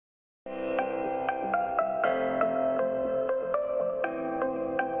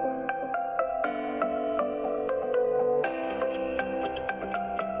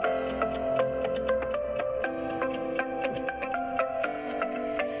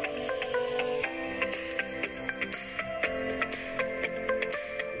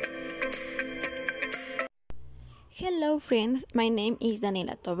friends, my name is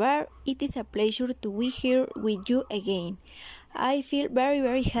Daniela Tovar. It is a pleasure to be here with you again. I feel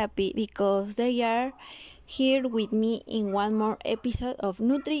very happy because they are here with me in one more episode of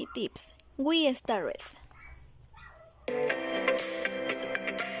Nutri Tips. We started.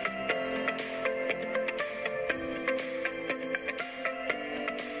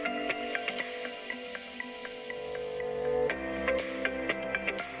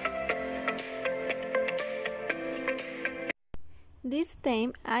 This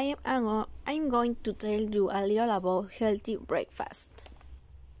time I'm going to tell you a little about healthy breakfast.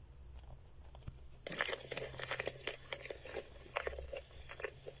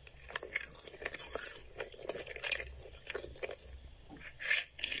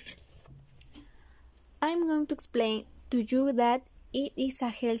 I'm going to explain to you that it is a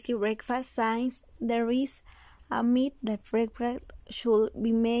healthy breakfast since there is a myth that breakfast should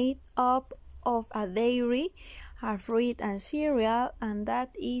be made up of a dairy, a fruit and cereal, and that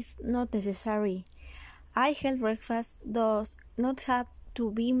is not necessary. A healthy breakfast does not have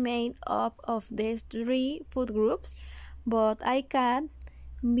to be made up of these three food groups, but I can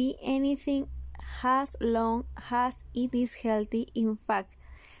be anything as long as it is healthy. In fact,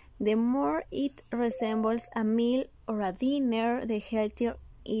 the more it resembles a meal or a dinner, the healthier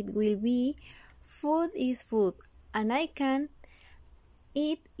it will be. Food is food, and I can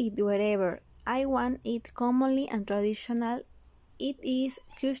eat it wherever I want it. Commonly and traditional, it is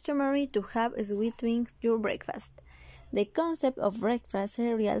customary to have sweet things your breakfast. The concept of breakfast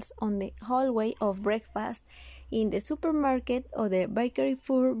cereals on the hallway of breakfast in the supermarket or the bakery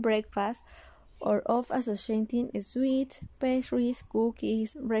for breakfast, or of associating sweets, pastries,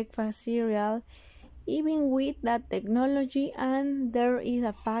 cookies, breakfast cereal, even with that technology, and there is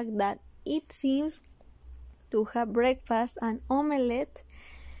a fact that it seems to have breakfast and omelette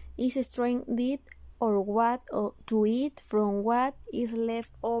is strengthened or what to eat from what is left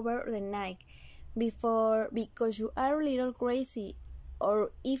over the night before because you are a little crazy,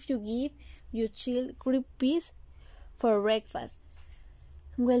 or if you give your child crisps for breakfast.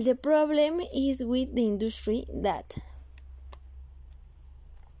 Well, the problem is with the industry that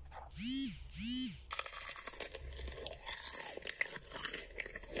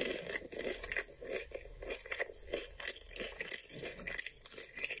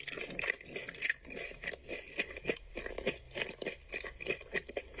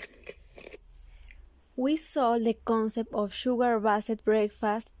we saw the concept of sugar-based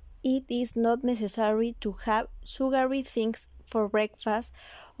breakfast. It is not necessary to have sugary things for breakfast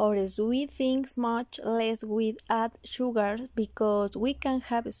or sweet things, much less with add sugar, because we can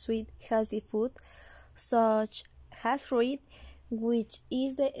have sweet healthy food such as fruit, which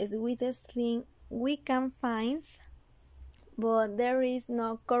is the sweetest thing we can find, but there is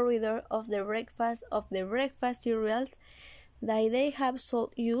no corridor of the breakfast cereals that they have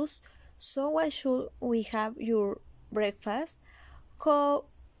salt use. So why should we have your breakfast? How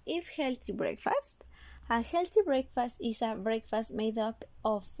is healthy breakfast? A healthy breakfast is a breakfast made up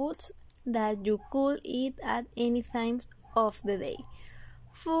of foods that you could eat at any time of the day.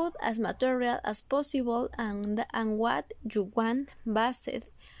 Food as material as possible and what you want based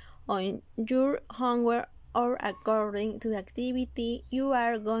on your hunger or according to the activity you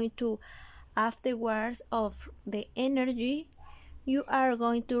are going to afterwards of the energy you are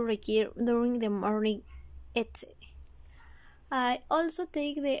going to require during the morning, etc. I also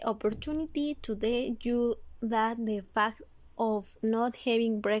take the opportunity to tell you that the fact of not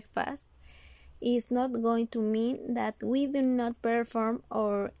having breakfast is not going to mean that we do not perform,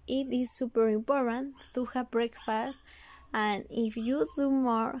 or it is super important to have breakfast, and if you do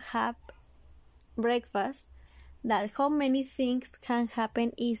more have breakfast, that how many things can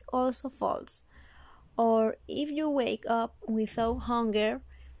happen is also false. Or if you wake up without hunger,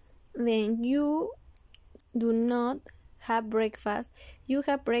 then you do not have breakfast. You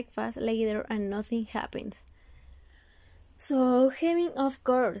have breakfast later and nothing happens. So having, of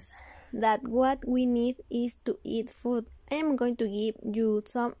course, that what we need is to eat food. I am going to give you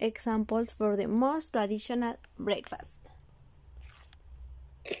some examples for the most traditional breakfast.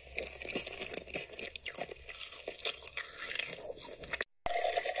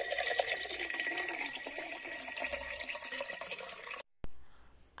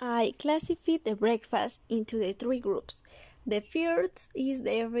 I classify the breakfast into the three groups. The first is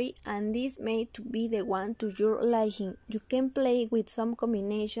dairy, and this made to be the one to your liking. You can play with some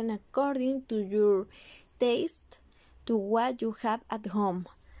combination according to your taste to what you have at home.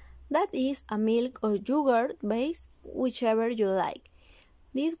 That is a milk or yogurt base, whichever you like.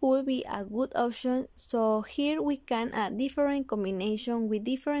 This would be a good option, so here we can add different combination with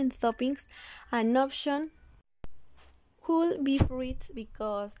different toppings. An option could be fruits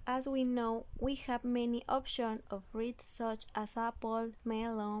because, as we know, we have many options of fruits such as apple,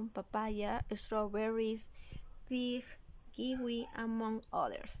 melon, papaya, strawberries, fig, kiwi, among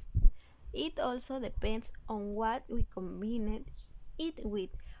others. It also depends on what we combine it with.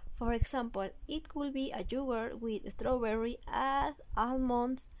 For example, it could be a yogurt with strawberry, add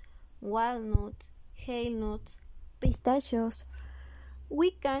almonds, walnuts, hazelnuts, pistachios.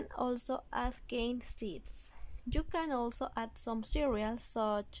 We can also add cane seeds. You can also add some cereals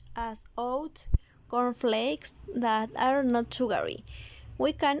such as oats, cornflakes that are not sugary.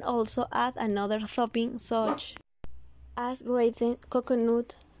 We can also add another topping such as grated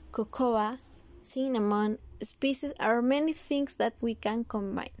coconut, cocoa, cinnamon, spices are many things that we can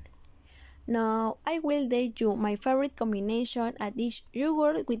combine. Now I will tell you my favorite combination, a dish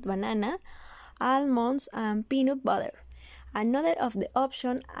yogurt with banana, almonds and peanut butter. Another of the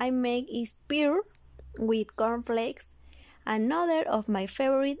option I make is pear with cornflakes. Another of my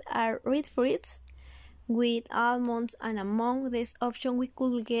favorite are red fruits with almonds, and among these options we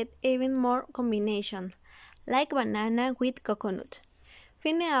could get even more combination like banana with coconut,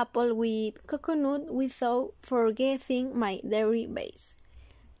 pineapple with coconut without forgetting my dairy base.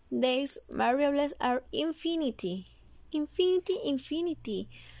 These variables are infinity. Infinity, infinity.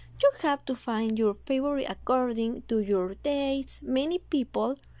 You have to find your favorite according to your taste. Many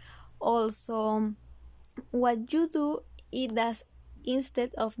people also what you do is that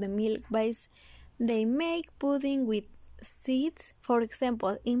instead of the milk base, they make pudding with seeds. For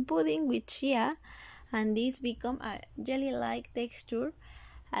example, in pudding with chia, and this become a jelly-like texture.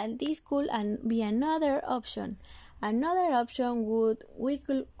 And this could be another option. Another option would we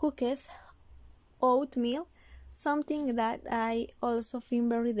could cook it oatmeal. Something that I also find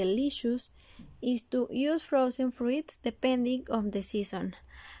very delicious is to use frozen fruits depending on the season.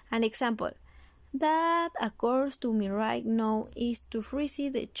 An example that occurs to me right now is to freeze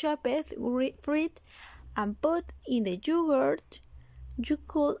the chopped fruit and put in the yogurt. You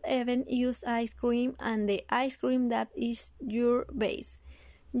could even use ice cream and the ice cream that is your base.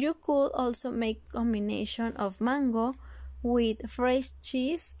 You could also make combination of mango with fresh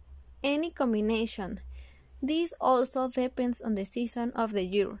cheese, any combination. This also depends on the season of the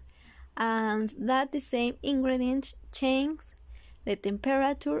year, and that the same ingredients change the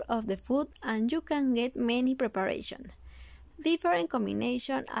temperature of the food and you can get many preparations. Different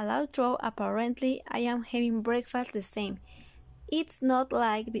combinations allow through apparently I am having breakfast the same. It's not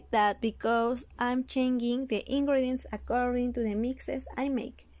like that because I'm changing the ingredients according to the mixes I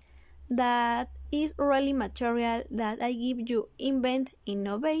make. That is really material that I give you invent,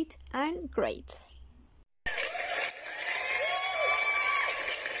 innovate, and create.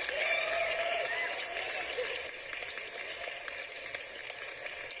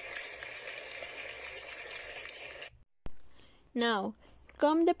 Now,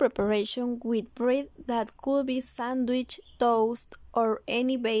 come the preparation with bread that could be sandwich, toast, or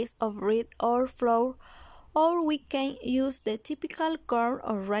any base of bread or flour, or we can use the typical corn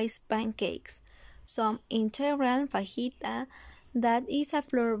or rice pancakes. Some integral fajita that is a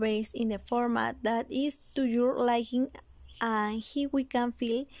flour base in the format that is to your liking, and here we can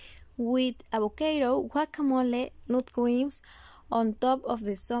fill with avocado, guacamole, nut creams on top of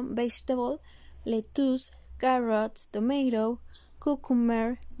the some vegetable, lettuce, carrots, tomato,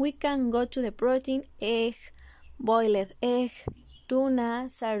 cucumber. We can go to the protein, egg, boiled egg, tuna,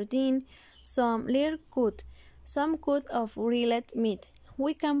 sardine, some little cut, some cut of grilled meat.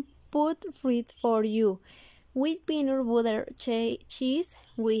 We can put fruit for you with peanut butter cheese,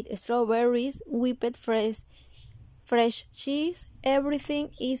 with strawberries, whipped fresh cheese. Everything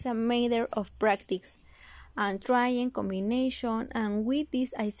is a matter of practice and trying combination, and with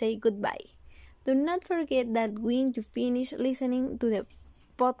this I say goodbye. Do not forget that when you finish listening to the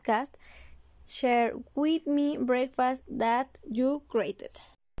podcast, share with me breakfast that you created.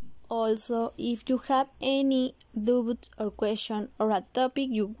 Also, if you have any doubts or question or a topic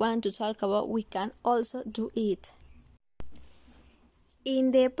you want to talk about, we can also do it. In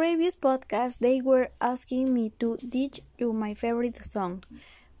the previous podcast, they were asking me to teach you my favorite song,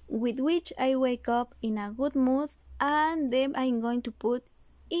 with which I wake up in a good mood, and then I'm going to put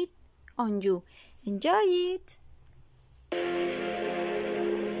it on you. Enjoy it!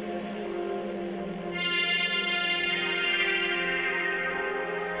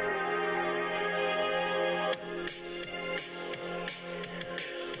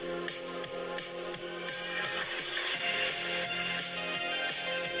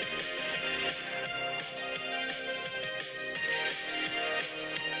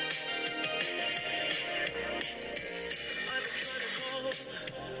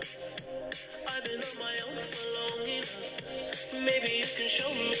 I've been on my own for long enough.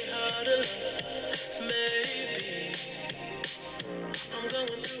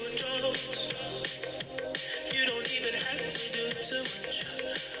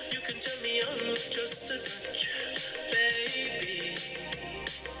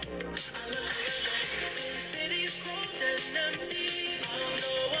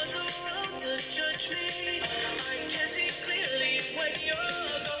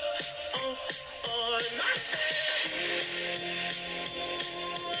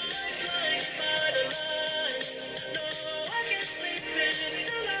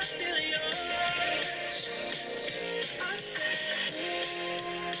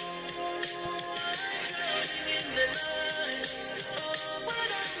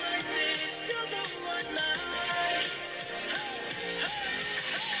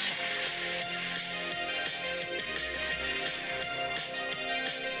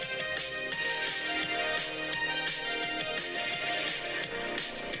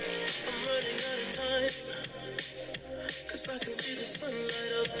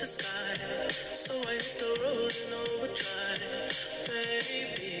 the sky. So I hit the road in overdrive,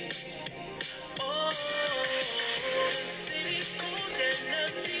 baby. Oh, city's cold and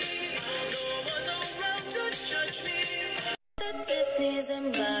empty. No one's around to judge me. The Tiffany's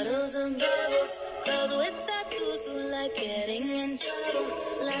and bottles of bubbles. Girls with tattoos who like getting in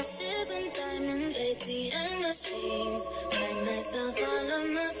trouble. Lashes and diamonds, ATM machines. Buy myself all of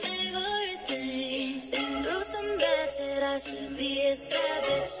my favorite things. Been through some bad shit, I should be a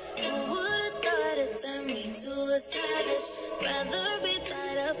savage. Who would've thought it turned me to a savage? Rather be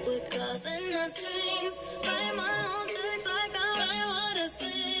tied up with calls and no strings. Write my own checks like I write what I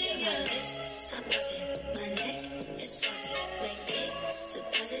sing. Yeah, stop watching my neck. It's fuzzy, make big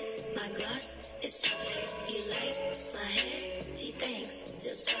deposits. My gloss is chopping. You like my hair? Gee, thanks.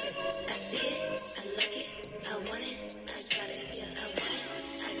 Just drop it. I see it. I like it. I want it. I got it. Yeah, I want it.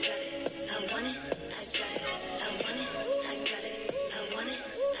 I got it. I want it. I got it. I want it. I got it. I want it.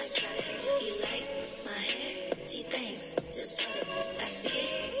 I got it. You like my hair? Gee, thanks. Just drop it. I see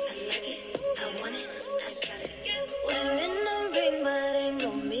it. I like it. I want it. I got it. Wearing a ring, but ain't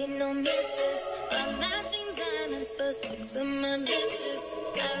gon' be no misses. But matching diamonds for 6 of my bitches.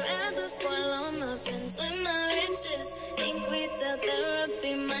 I'd rather spoil all my friends with my riches. Think we tell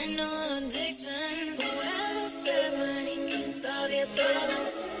therapy my new addiction. Whoever said money can solve your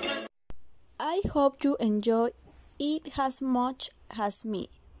problems. I hope you enjoy it as much as me.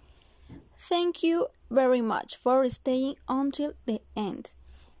 Thank you very much for staying until the end.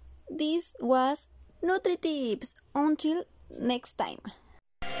 This was NutriTips. Until next time.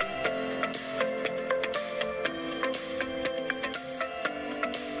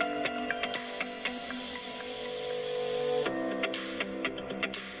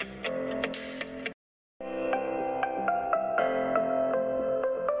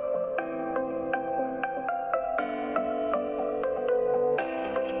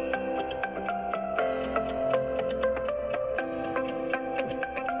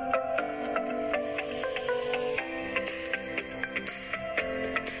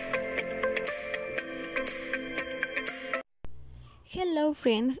 Hello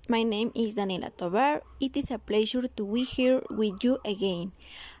friends, my name is Daniela Tovar. It is a pleasure to be here with you again.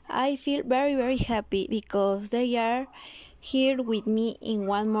 I feel very happy because they are here with me in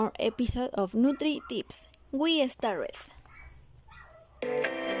one more episode of NutriTips. We started.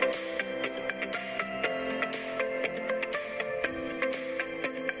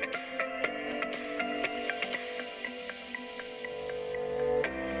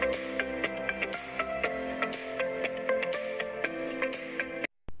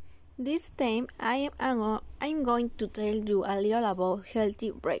 This time I'm going to tell you a little about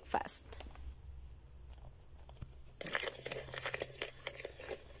healthy breakfast.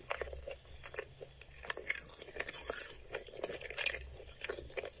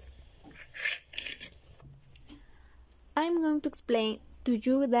 I'm going to explain to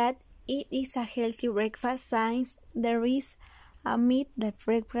you that it is a healthy breakfast since there is a myth that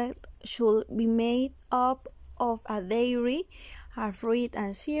breakfast should be made up of a dairy, a fruit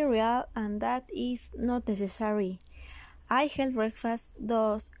and cereal, and that is not necessary. A healthy breakfast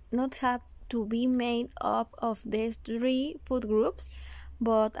does not have to be made up of these 3 food groups,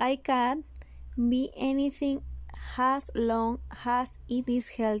 but it can be anything as long as it is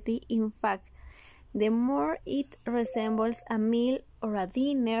healthy. In fact, the more it resembles a meal or a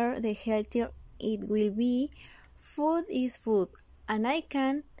dinner, the healthier it will be. Food is food, and I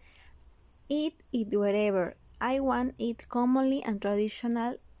can eat it wherever I want it. Commonly and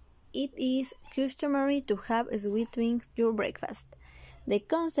traditional, it is customary to have sweet things your breakfast. The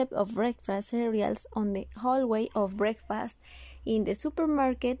concept of breakfast cereals on the hallway of breakfast in the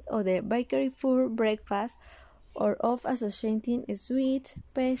supermarket or the bakery for breakfast, or of associating sweets,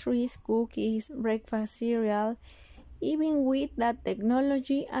 pastries, cookies, breakfast cereal, even with that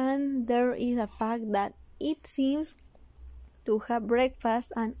technology, and there is a fact that it seems to have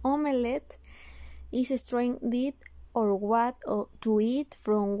breakfast and omelette is stranded or what to eat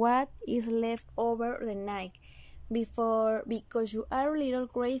from what is left over the night before because you are a little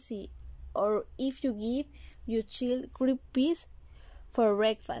crazy, or if you give your child cookies for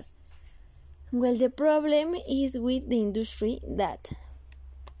breakfast. Well, the problem is with the industry that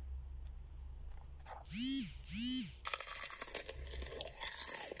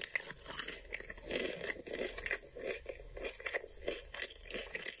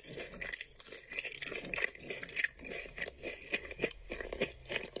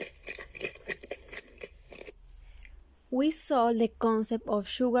we saw the concept of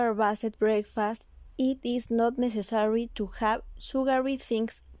sugar-based breakfast. It is not necessary to have sugary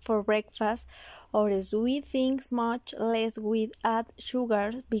things for breakfast, or sweet things much less with add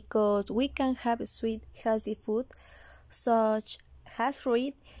sugar because we can have sweet healthy food such as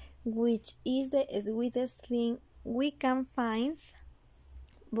fruit, which is the sweetest thing we can find,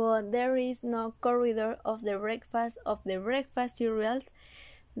 but there is no corridor of the breakfast cereals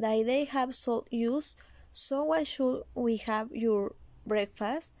that they have salt use. So why should we have your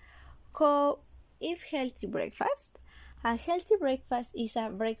breakfast? How is healthy breakfast? A healthy breakfast is a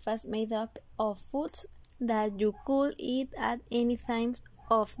breakfast made up of foods that you could eat at any time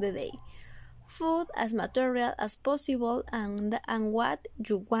of the day. Food as material as possible and what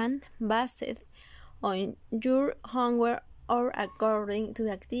you want based on your hunger or according to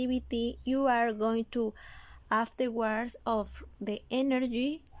the activity you are going to afterwards of the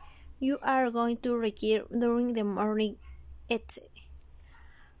energy you are going to require during the morning, etc.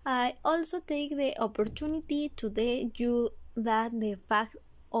 I also take the opportunity to tell you that the fact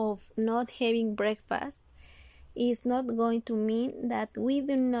of not having breakfast is not going to mean that we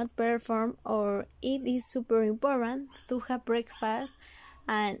do not perform or it is super important to have breakfast,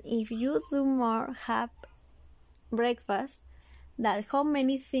 and if you do more have breakfast, that how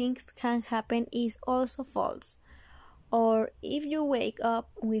many things can happen is also false. Or if you wake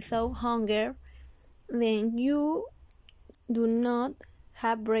up without hunger, then you do not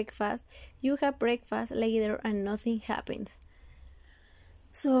have breakfast, you have breakfast later and nothing happens.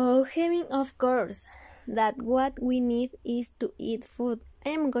 So having of course that what we need is to eat food. I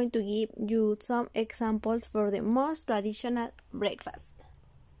am going to give you some examples for the most traditional breakfast.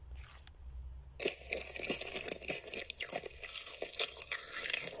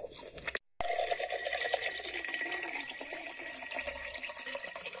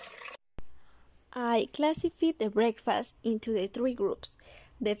 I classify the breakfast into the three groups.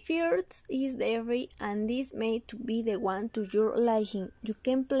 The first is dairy, and this made to be the one to your liking. You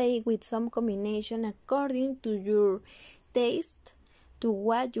can play with some combination according to your taste to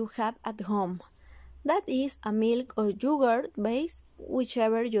what you have at home. That is a milk or yogurt base,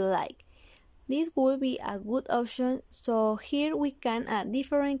 whichever you like. This will be a good option, so here we can add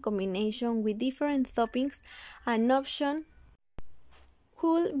different combination with different toppings. An option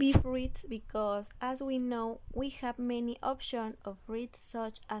could be fruits because as we know we have many options of fruits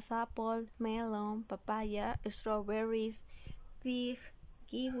such as apple, melon, papaya, strawberries, fig,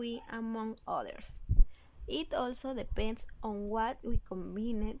 kiwi, among others. It also depends on what we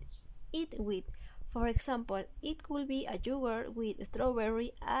combine it with. For example, it could be a yogurt with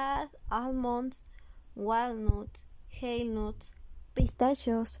strawberry, add almonds, walnuts, hazelnuts,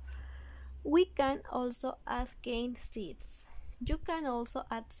 pistachios. We can also add cane seeds. You can also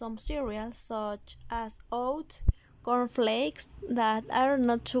add some cereals such as oats, cornflakes that are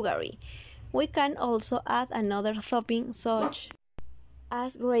not sugary. We can also add another topping such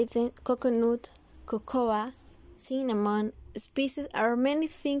as grated coconut, cocoa, cinnamon, spices are many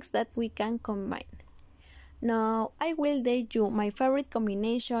things that we can combine. Now I will tell you my favorite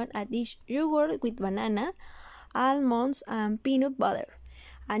combination, a dish yogurt with banana, almonds and peanut butter.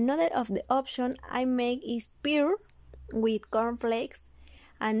 Another of the option I make is pear with cornflakes.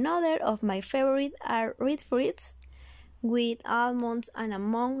 Another of my favorite are red fruits with almonds, and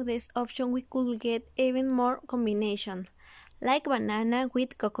among this option we could get even more combination like banana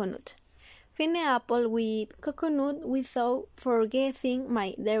with coconut, pineapple with coconut without forgetting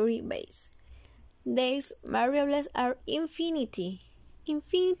my dairy base. These variables are infinity. You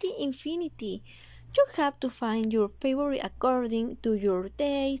have to find your favorite according to your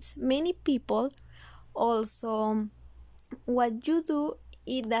taste. Many people also what you do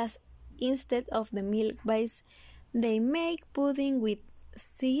is that instead of the milk base, they make pudding with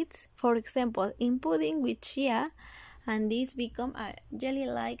seeds. For example, in pudding with chia, and this become a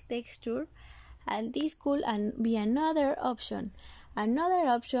jelly-like texture. And this could be another option. Another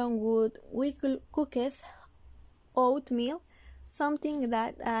option would we could cook it oatmeal. Something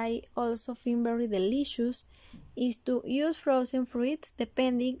that I also find very delicious is to use frozen fruits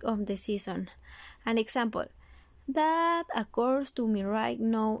depending on the season. An example that occurs to me right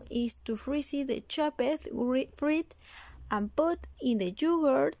now is to freeze the chopped fruit and put in the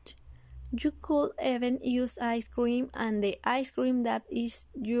yogurt. You could even use ice cream and the ice cream that is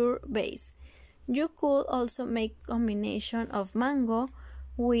your base. You could also make combination of mango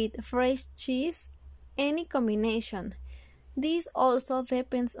with fresh cheese, any combination. This also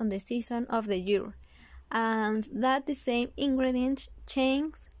depends on the season of the year, and that the same ingredients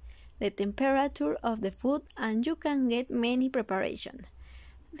change the temperature of the food and you can get many preparations.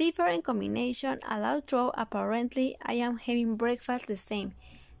 Different combination allow through apparently I am having breakfast the same.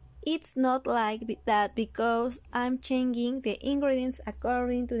 It's not like that because I'm changing the ingredients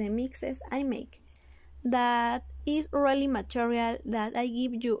according to the mixes I make. that is really material that I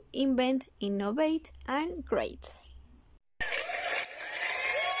give you: invent, innovate, and create.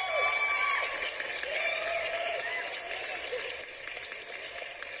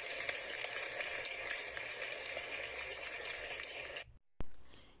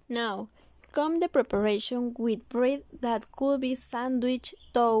 Now, come the preparation with bread that could be sandwich,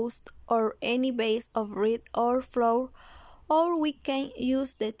 toast, or any base of bread or flour, or we can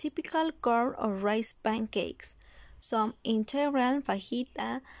use the typical corn or rice pancakes. Some integral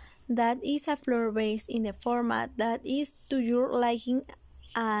fajita that is a flour base in the format that is to your liking,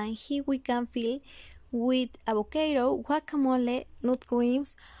 and here we can fill with avocado, guacamole, nut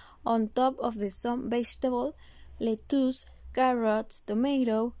creams on top of the some vegetable, lettuce, carrots,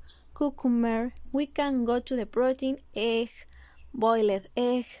 tomato, cucumber. We can go to the protein: egg, boiled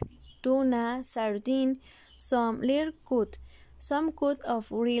egg, tuna, sardine, some little cut, some cut of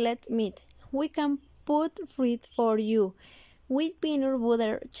grilled meat. We can put fruit for you with peanut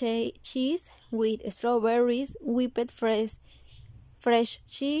butter cheese, with strawberries, whipped fresh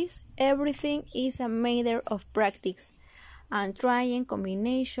cheese. Everything is a matter of practice and trying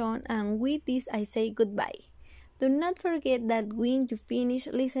combination, and with this I say goodbye. Do not forget that when you finish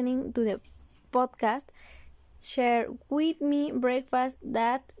listening to the podcast, share with me breakfast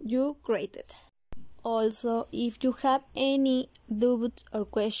that you created. Also, if you have any doubts or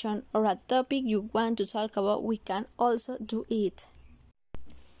question or a topic you want to talk about, we can also do it.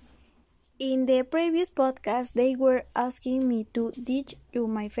 In the previous podcast, they were asking me to teach you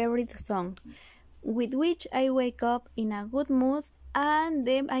my favorite song, with which I wake up in a good mood, and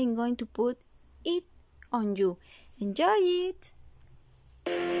then I'm going to put it on you. Enjoy it!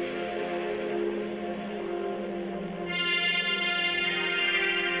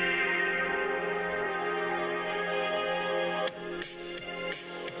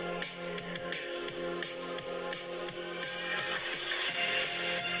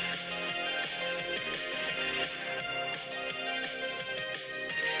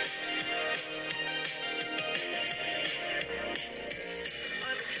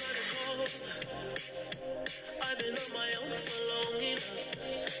 I've been on my own for long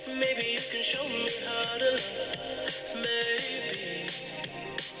enough. Maybe you can show me how to love. Maybe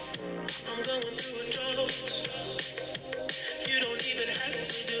I'm going through a drought. You don't even have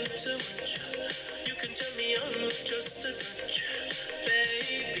to do too much. You can turn me on with just a touch,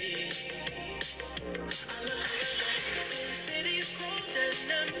 baby. I look around since city's cold and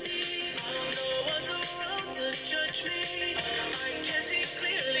empty. No one's around to judge me. I can see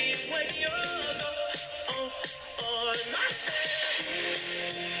clearly when you're gone. On myself,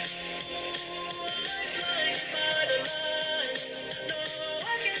 I'm blinded by the lights. No,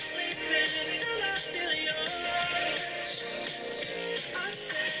 I can't sleep until I feel your touch. I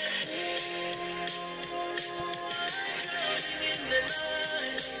said, I'm drowning in the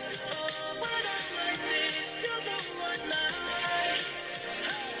night. Oh, when I'm like this, you're the one I trust.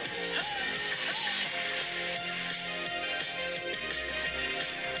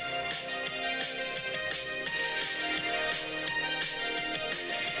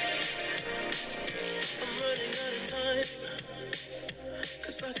 I'm running out of time,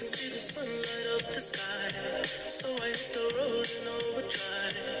 'cause I can see the sun light up the sky. So I hit the road in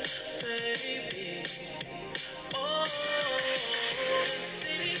overdrive, baby. Oh, the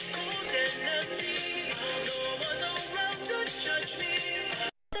city's cold and empty. No one's around to judge me.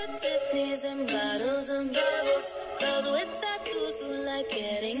 The Tiffany's and bottles of bubbles. Girls with tattoos who like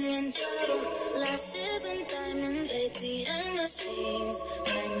getting in trouble. Lashes and diamonds, ATM machines.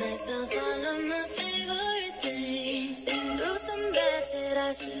 Buy myself all of my favorite things. Been through some bad shit,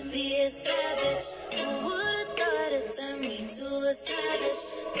 I should be a savage. Who would've thought it turned me to a savage?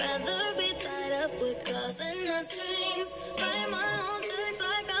 Rather be tied up with calls and the strings. Write my own checks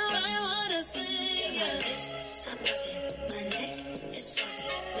like I write what I sing. Yeah, stop watching my neck. It's fuzzy,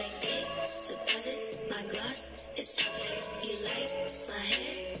 make big deposits. My gloss is chopping. You like my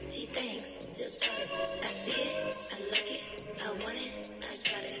hair? Gee, thanks, just drop it. I see it, I like it, I want it, I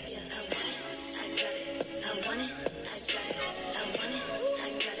got it. Yeah, I want it, I got it. I want it, I got it. I want it, I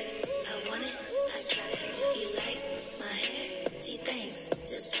got it. I want it, I got it. You like my hair? Gee, thanks,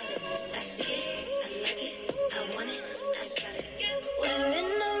 just drop it. I see it, I like it, I want it, I got it.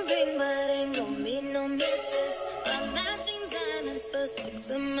 Wearing a ring, but ain't gon' be no misses. By matching diamonds for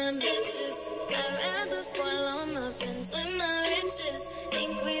 6 of my bitches. I'd rather spoil all my friends with my riches.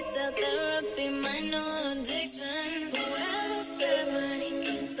 Think we tell therapy, my no addiction. Whoever said money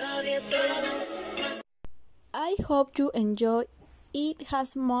can solve your problems. I hope you enjoy it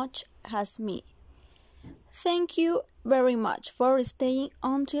as much as me. Thank you very much for staying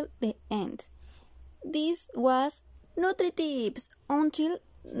until the end. This was NutriTips. Until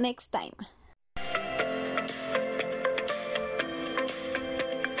next time.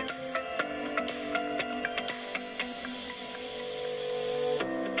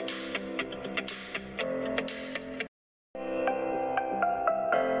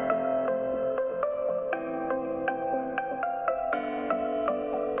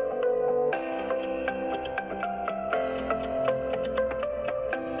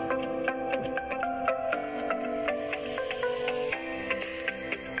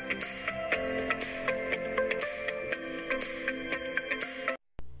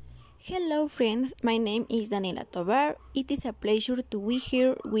 Hello friends, my name is Daniela Tovar. It is a pleasure to be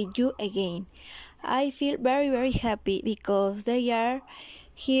here with you again. I feel very happy because they are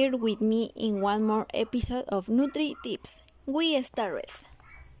here with me in one more episode of NutriTips. We started.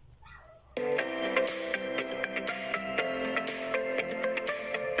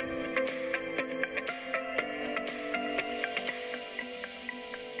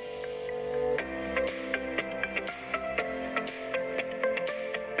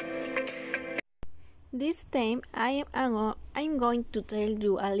 This time I'm going to tell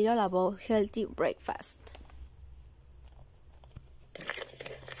you a little about healthy breakfast.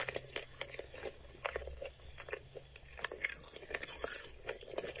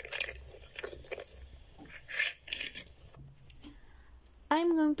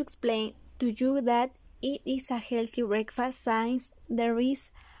 I'm going to explain to you that it is a healthy breakfast since there is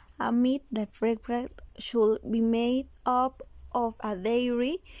a myth that breakfast should be made up of a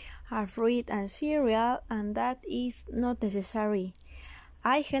dairy, a fruit and cereal, and that is not necessary.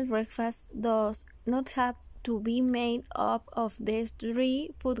 A healthy breakfast does not have to be made up of these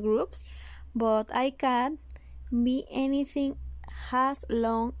three food groups, but it can be anything as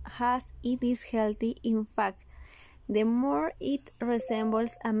long as it is healthy. In fact, the more it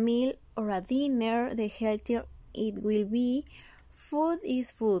resembles a meal or a dinner, the healthier it will be. Food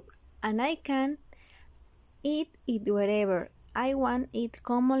is food, and I can eat it wherever I want it.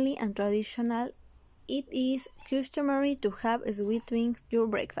 Commonly and traditional, it is customary to have sweet things your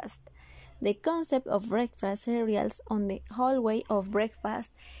breakfast. The concept of breakfast cereals on the hallway of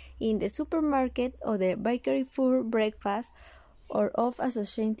breakfast in the supermarket or the bakery for breakfast, or of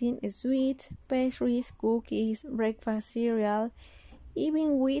associating sweets, pastries, cookies, breakfast cereal,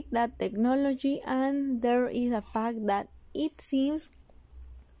 even with that technology, and there is a fact that it seems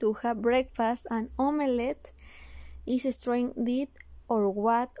to have breakfast and omelette is strengthened or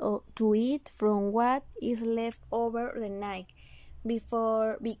what to eat from what is left over the night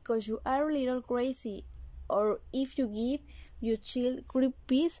before because you are a little crazy, or if you give your child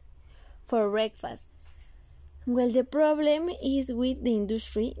crisps for breakfast. Well, the problem is with the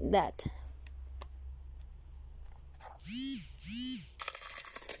industry that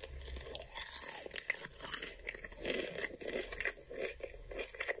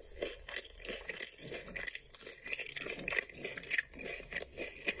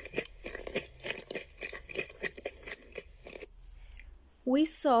we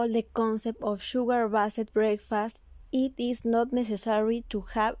saw the concept of sugar-based breakfast. It is not necessary to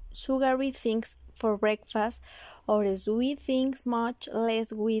have sugary things for breakfast or sweet things, much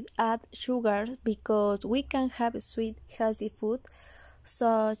less with add sugar, because we can have sweet healthy food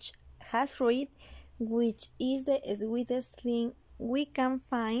such as fruit, which is the sweetest thing we can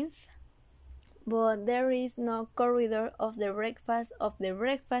find, but there is no corridor of the breakfast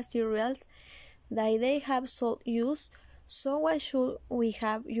cereals that they have salt use. So why should we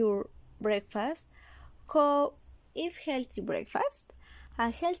have your breakfast? How is healthy breakfast? A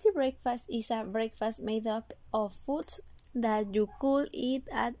healthy breakfast is a breakfast made up of foods that you could eat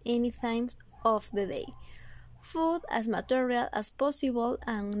at any time of the day. Food as material as possible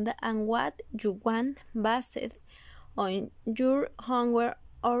and what you want based on your hunger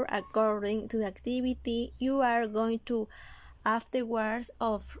or according to the activity you are going to afterwards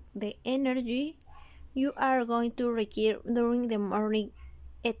of the energy you are going to require during the morning,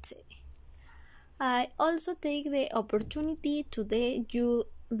 etc. I also take the opportunity to tell you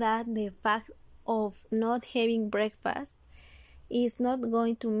that the fact of not having breakfast is not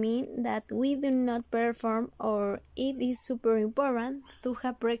going to mean that we do not perform, or it is super important to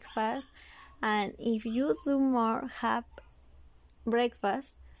have breakfast, and if you do more have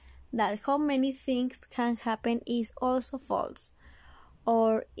breakfast, that how many things can happen is also false.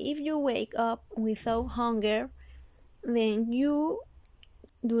 Or if you wake up without hunger, then you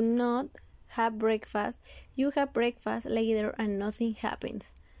do not have breakfast. You have breakfast later and nothing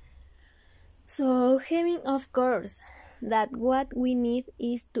happens. So having of course that what we need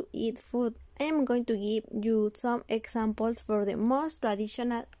is to eat food. I am going to give you some examples for the most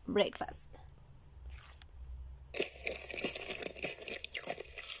traditional breakfast.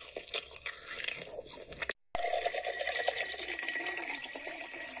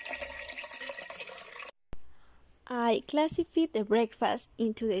 I classify the breakfast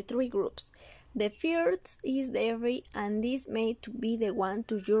into the three groups. The first is dairy, and this made to be the one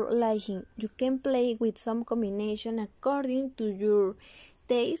to your liking. You can play with some combination according to your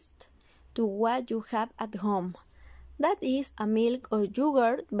taste to what you have at home. That is a milk or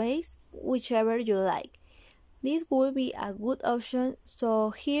yogurt base, whichever you like. This would be a good option,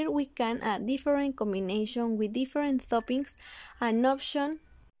 so here we can add different combination with different toppings. An option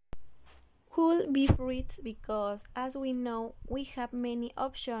could be fruits because, as we know, we have many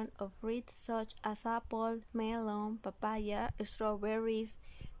options of fruits such as apple, melon, papaya, strawberries,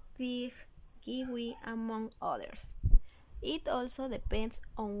 fig, kiwi, among others. It also depends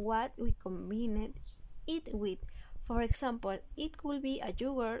on what we combine it with. For example, it could be a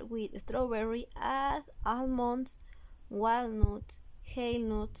yogurt with strawberry, add almonds, walnuts,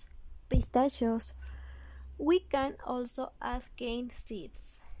 hazelnuts, pistachios. We can also add cane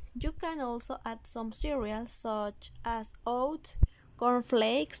seeds. You can also add some cereals such as oats,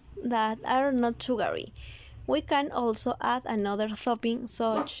 cornflakes that are not sugary. We can also add another topping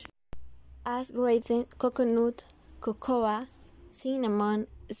such as grated coconut, cocoa, cinnamon.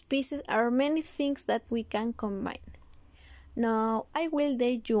 Spices are many things that we can combine. Now I will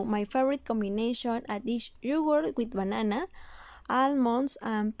tell you my favorite combination: a dish yogurt with banana, almonds,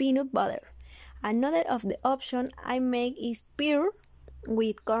 and peanut butter. Another of the option I make is pear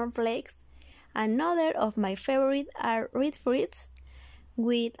with cornflakes. Another of my favorite are red fruits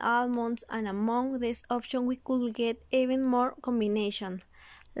with almonds, and among these options we could get even more combination,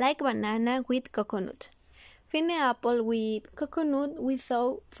 like banana with coconut, pineapple with coconut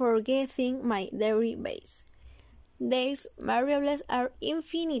without forgetting my dairy base. These variables are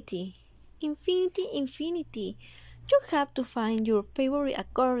infinity. Infinity. You have to find your favorite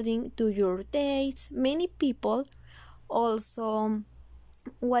according to your taste. Many people also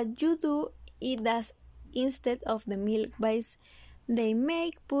what you do is that instead of the milk base, they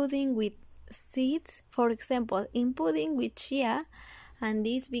make pudding with seeds. For example, in pudding with chia, and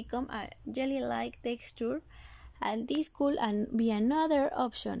this become a jelly-like texture. And this could be another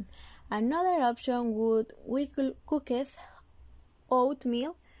option. Another option would we could cook it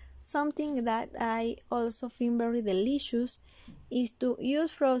oatmeal. Something that I also find very delicious is to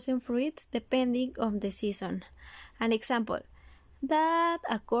use frozen fruits depending on the season. An example that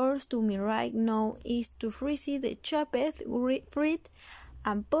occurs to me right now is to freeze the chopped fruit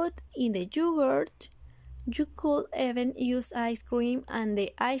and put in the yogurt. You could even use ice cream, and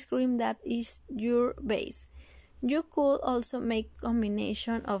the ice cream that is your base. You could also make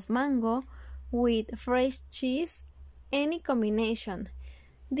combination of mango with fresh cheese, any combination.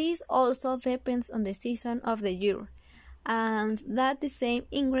 This also depends on the season of the year, and that the same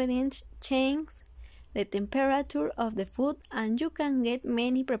ingredients change the temperature of the food, and you can get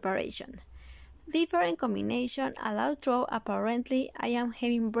many preparations. Different combination allow through apparently I am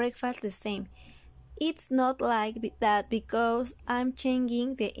having breakfast the same. It's not like that because I'm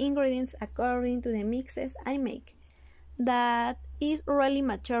changing the ingredients according to the mixes I make. That is really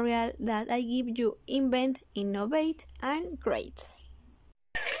material that I give you invent, innovate, and create.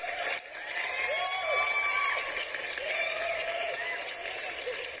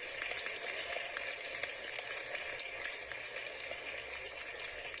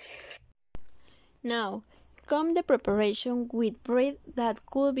 Now, come the preparation with bread that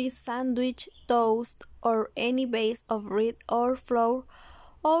could be sandwich, toast, or any base of bread or flour,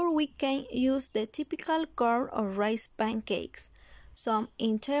 or we can use the typical corn or rice pancakes. Some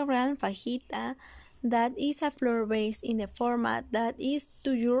integral fajita that is a flour base in the format that is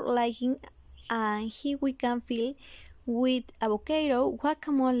to your liking, and here we can fill with avocado,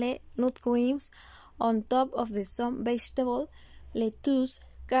 guacamole, nut creams on top of the some vegetable, lettuce,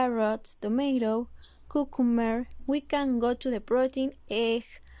 carrots, tomato, cucumber. We can go to the protein: egg,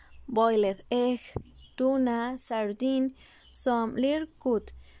 boiled egg, tuna, sardine, some little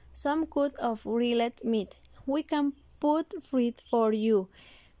cut, some cut of grilled meat. We can put fruit for you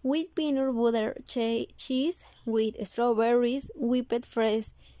with peanut butter cheese, with strawberries, whipped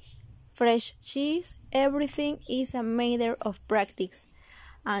fresh cheese. Everything is a matter of practice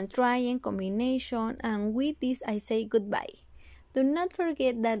and trying combination, and with this I say goodbye. Do not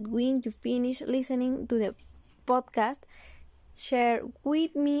forget that when you finish listening to the podcast, share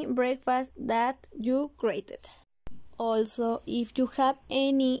with me breakfast that you created. Also, if you have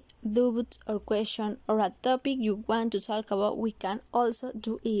any doubts or question or a topic you want to talk about, we can also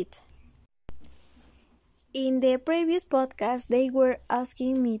do it. In the previous podcast, they were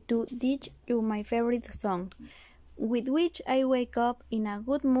asking me to teach you my favorite song, with which I wake up in a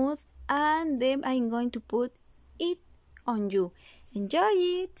good mood, and then I'm going to put it on you. Enjoy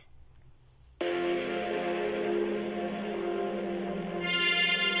it!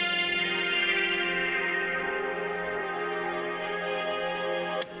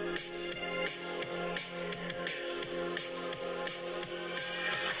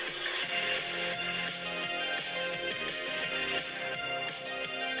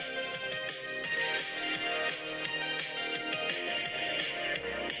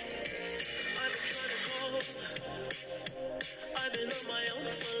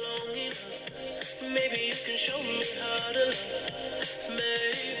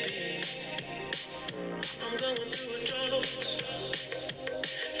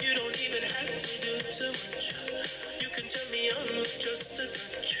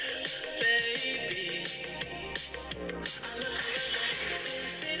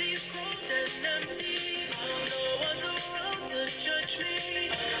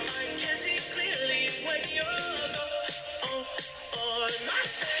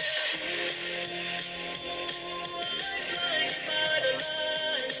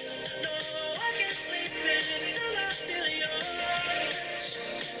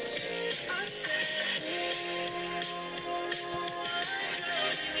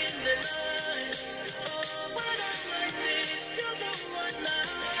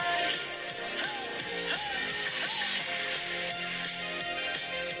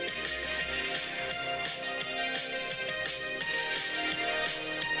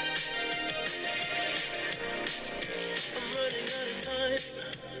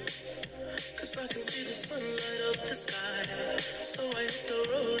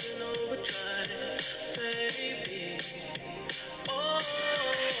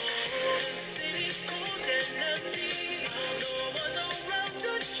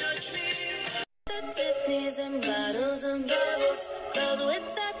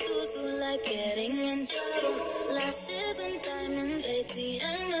 with tattoos who like getting in trouble. Lashes and diamonds,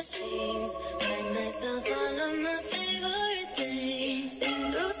 ATM machines. Buy myself all of my favorite things.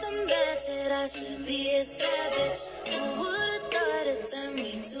 Been through some bad shit, I should be a savage. Who would've thought it turned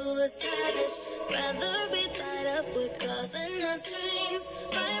me to a savage? Rather be tied up with calls and no strings.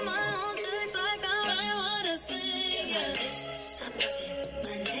 Write my own checks like I write what I sing. Yeah, stop watching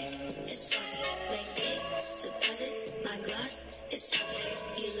my neck, it's fuzzy. Make big deposits, my gloss is chopping.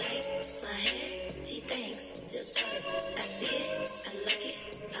 You like my hair? Gee, thanks, just drop it. I see it, I like it,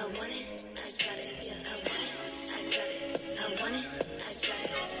 I want it, I got it. Yeah, I want it, I got it. I want it, I got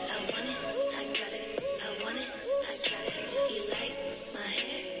it. I want it, I got it. I want it, I got it. You like my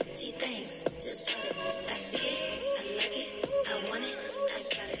hair? Gee, thanks, just drop it. I see it, I like it, I want it, I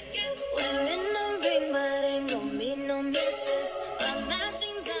got it. Wearing a ring, but ain't gon' be no misses. But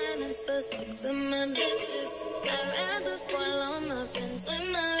matching diamonds for 6 of my bitches. I'd rather spoil all my friends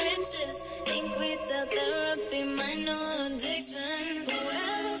with my riches. Think retail therapy, my new addiction.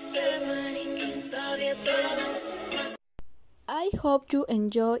 Whoever said money can solve your problems. I hope you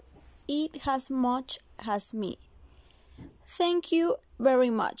enjoy it as much as me. Thank you very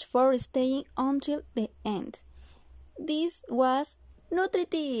much for staying until the end. This was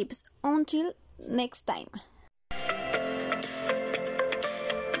NutriTips. Until next time.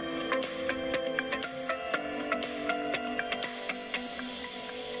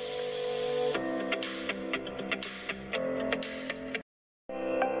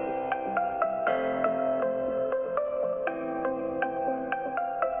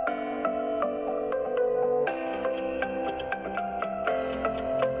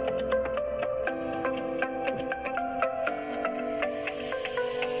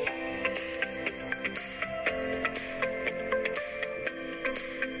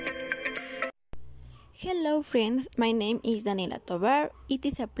 Hello friends, my name is Daniela Tovar. It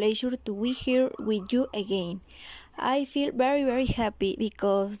is a pleasure to be here with you again. I feel very happy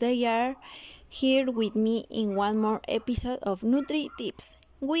because they are here with me in one more episode of NutriTips.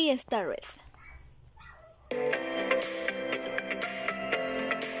 We started.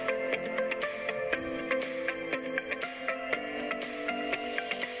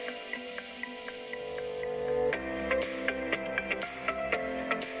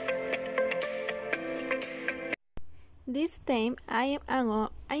 This time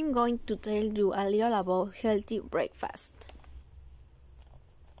I'm going to tell you a little about healthy breakfast.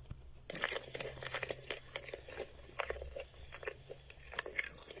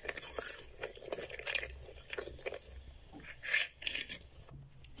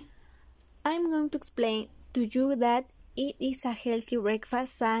 I'm going to explain to you that it is a healthy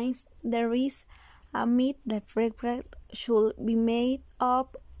breakfast since there is a myth that breakfast should be made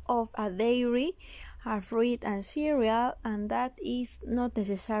up of a dairy, a fruit and cereal, and that is not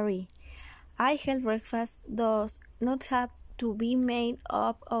necessary. A healthy breakfast does not have to be made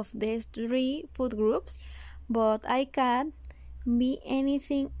up of these 3 food groups, but it can be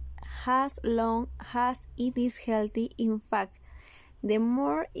anything as long as it is healthy. In fact, the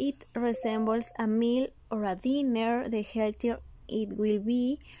more it resembles a meal or a dinner, the healthier it will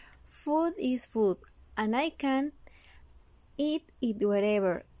be. Food is food, and I can eat it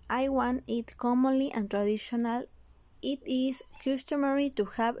wherever I want it. Commonly and traditional, it is customary to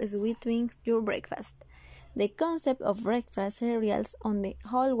have sweet things your breakfast. The concept of breakfast cereals on the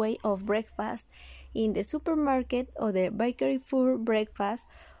hallway of breakfast in the supermarket or the bakery for breakfast,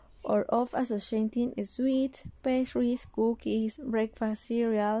 or of associating sweets, pastries, cookies, breakfast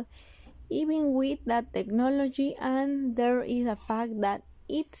cereal, even with that technology, and there is a fact that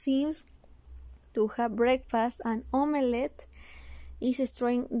it seems to have breakfast and omelette is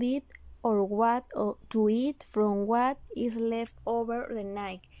strengthened or what to eat from what is left over the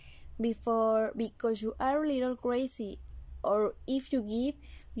night before because you are a little crazy, or if you give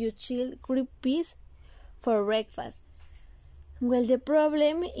you chilled crispies for breakfast. Well, the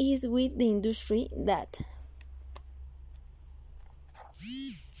problem is with the industry that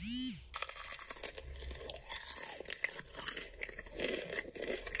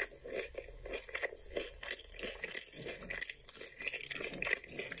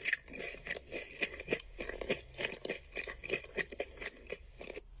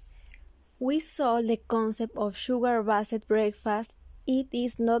we saw the concept of sugar-based breakfast. It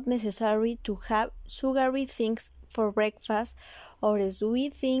is not necessary to have sugary things for breakfast or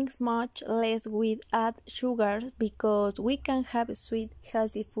sweet things, much less with add sugar, because we can have sweet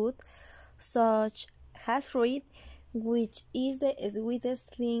healthy food such as fruit, which is the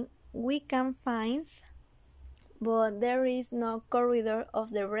sweetest thing we can find, but there is no corridor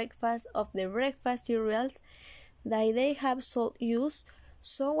of the breakfast cereals that they have salt use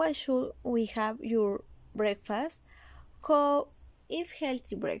So what should we have your breakfast? How is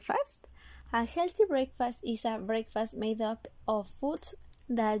healthy breakfast? A healthy breakfast is a breakfast made up of foods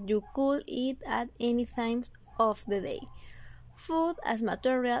that you could eat at any time of the day. Food as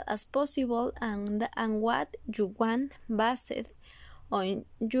material as possible and what you want based on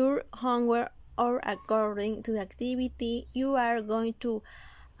your hunger or according to the activity you are going to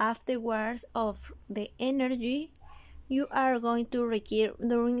afterwards of the energy you are going to require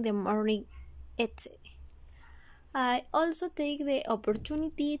during the morning, etc. I also take the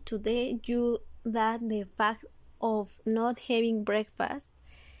opportunity to tell you that the fact of not having breakfast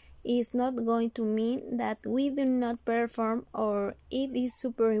is not going to mean that we do not perform or it is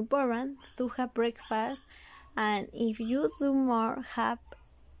super important to have breakfast, and if you do more have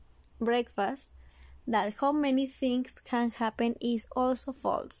breakfast that how many things can happen is also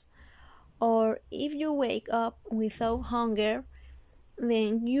false. Or if you wake up without hunger,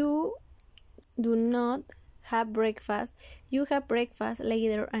 then you do not have breakfast, you have breakfast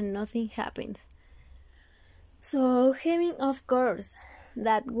later and nothing happens. So having of course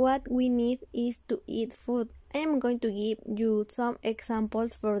that what we need is to eat food. I am going to give you some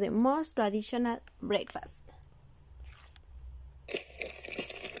examples for the most traditional breakfast.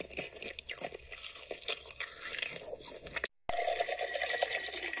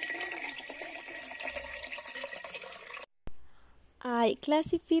 I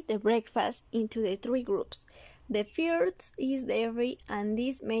classify the breakfast into the three groups. The first is dairy and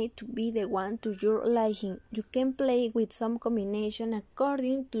this made to be the one to your liking. You can play with some combination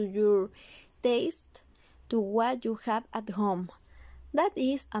according to your taste to what you have at home. That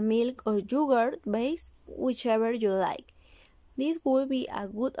is a milk or yogurt base, whichever you like. This would be a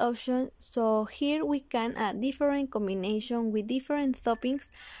good option, so here we can add different combination with different toppings.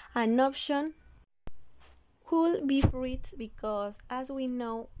 An option could be fruits because as we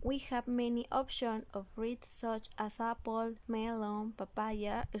know we have many options of fruits such as apple, melon,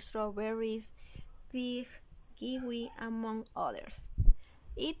 papaya, strawberries, fig, kiwi, among others.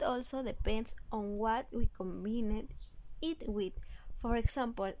 It also depends on what we combine it with. For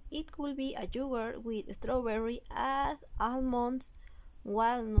example, it could be a yogurt with strawberry, add almonds,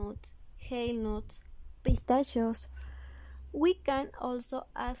 walnuts, hazelnuts, pistachios. We can also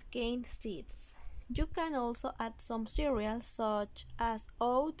add cane seeds. You can also add some cereals such as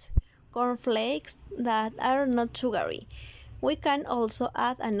oats, cornflakes that are not sugary. We can also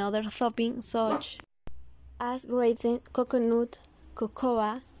add another topping such as grated coconut,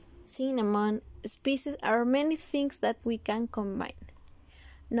 cocoa, cinnamon, spices are many things that we can combine.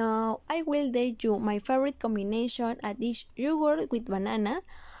 Now I will tell you my favorite combination a dish yogurt with banana,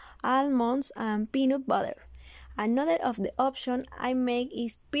 almonds and peanut butter. Another of the option I make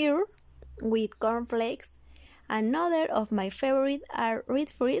is pear with cornflakes. Another of my favorite are red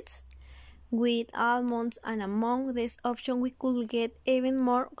fruits with almonds, and among this option we could get even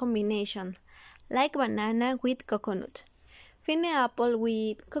more combination like banana with coconut, pineapple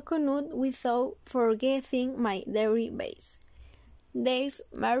with coconut without forgetting my dairy base. These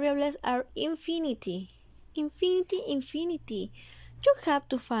variables are infinity. Infinity. You have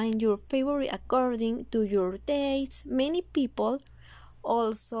to find your favorite according to your taste. Many people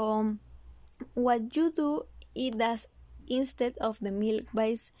also what you do is that instead of the milk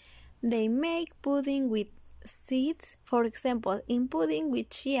base, they make pudding with seeds. For example, in pudding with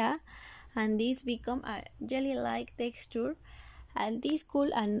chia, and this become a jelly-like texture. And this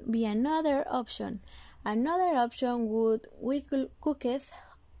could be another option. Another option would we could cook it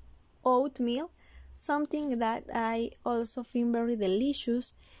oatmeal. Something that I also find very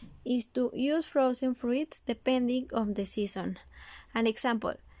delicious is to use frozen fruits depending on the season. An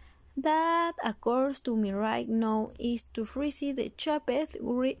example that occurs to me right now is to freeze the chopped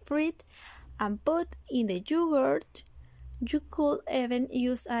fruit and put in the yogurt. You could even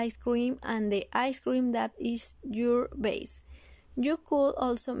use ice cream and the ice cream that is your base. You could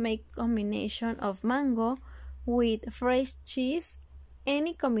also make a combination of mango with fresh cheese,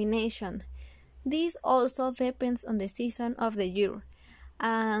 any combination. This also depends on the season of the year,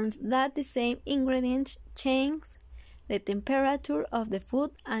 and that the same ingredients change the temperature of the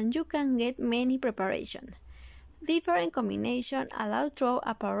food and you can get many preparations. Different combinations allow through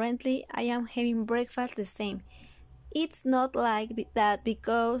apparently I am having breakfast the same. It's not like that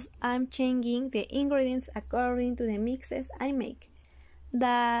because I'm changing the ingredients according to the mixes I make.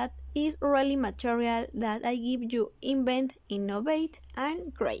 That is really material that I give you invent, innovate,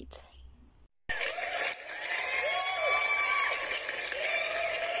 and create.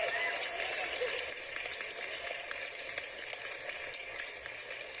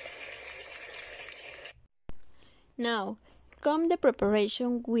 Now, Come the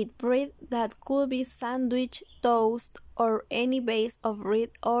preparation with bread that could be sandwich, toast, or any base of bread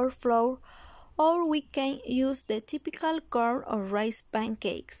or flour, or we can use the typical corn or rice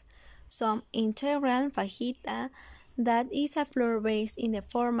pancakes. Some integral fajita that is a flour base in the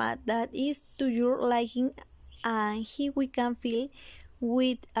format that is to your liking, and here we can fill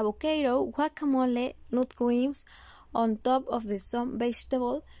with avocado, guacamole, nut creams on top of the some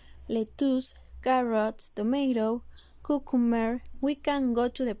vegetable, lettuce, carrots, tomato, cucumber. We can go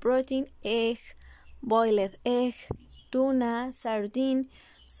to the protein, egg, boiled egg, tuna, sardine,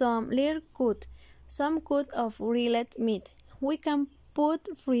 some little cut, some cut of grilled meat. We can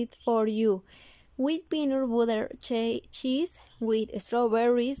put fruit for you with peanut butter cheese, with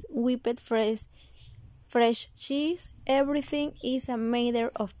strawberries, whipped fresh cheese. Everything is a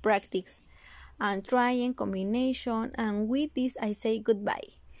matter of practice and trying combination, and with this I say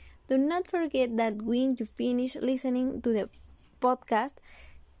goodbye. Do not forget that when you finish listening to the podcast,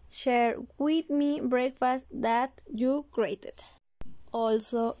 share with me breakfast that you created.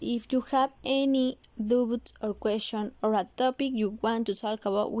 Also, if you have any doubts or question or a topic you want to talk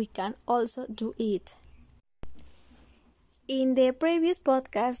about, we can also do it. In the previous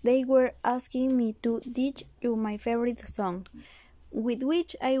podcast, they were asking me to teach you my favorite song, with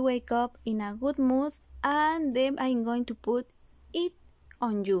which I wake up in a good mood, and then I'm going to put it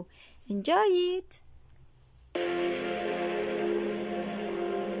on you. Enjoy it!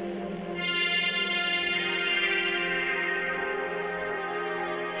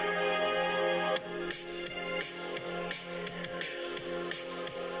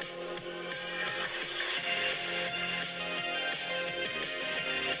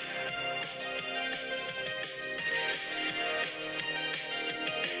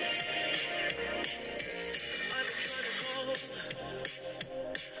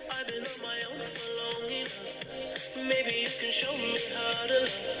 I've been on my own for long enough. Maybe you can show me how to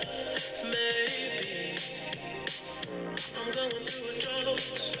love. Maybe I'm going through a drought.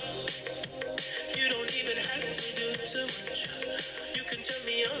 You don't even have to do too much. You can turn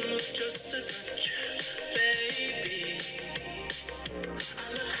me on with just a touch, baby.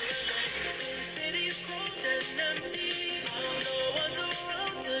 I look around, since city's cold and empty. No one's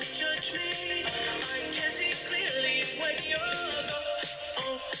around to judge me. I can see clearly when you're gone.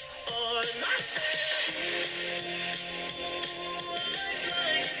 On myself, I'm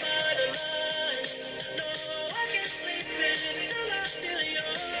blinded by the lights. No, I can't sleep until I feel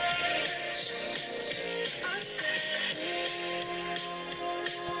your touch. I said, I'm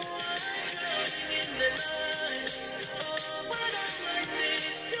drowning in the night. Oh, when I'm like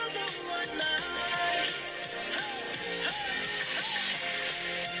this, you're the one I trust.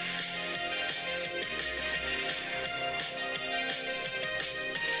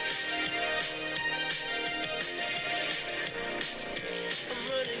 I'm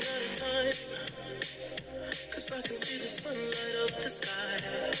running out of time, 'cause I can see the sun light up the sky.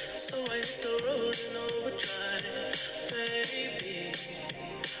 So I hit the road in overdrive, baby.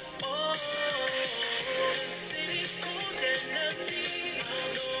 Oh, the city's cold and empty.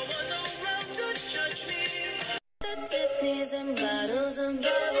 No one's around to judge me. The Tiffany's and bottles of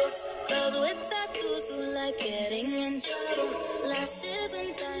bubbles. Girls with tattoos who like getting in trouble. Lashes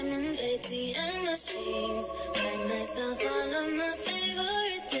and diamonds, ATM machines. Buy myself all of my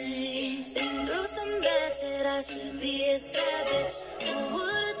favorite things. Been through some bad shit, I should be a savage. Who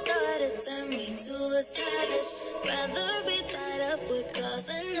would've thought it turned me to a savage? Rather be tied up with calls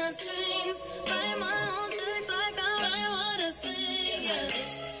and the strings. Write my own checks like I write what I sing. Yeah,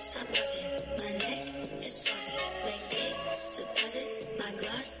 stop watching my neck. It's fuzzy, make big deposits. My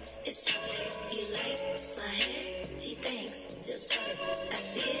gloss is chopping. You like my hair? Gee, thanks, just drop it. I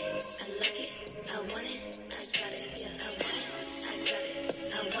see it, I like it, I want it, I got it. Yeah, I want it, I got it.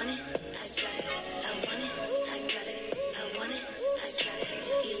 I want it, I got it. I want it, I got it. I want it, I got it.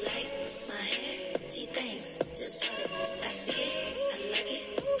 You like my hair? Gee, thanks, just drop it. I see it, I like it,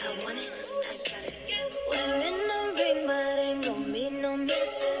 I want it, I got it. Wearing a ring, but ain't gon' be no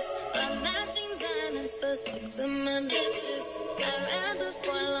misses. But matching diamonds for 6 of my bitches. I'd rather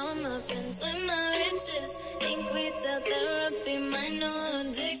spoil all my friends with my riches. Think retail therapy, my new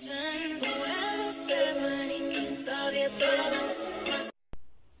addiction. Whoever said money can solve your problems.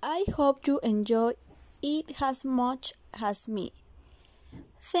 I hope you enjoy it as much as me.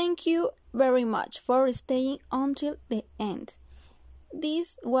 Thank you very much for staying until the end.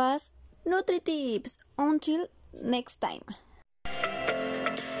 This was NutriTips. Until next time.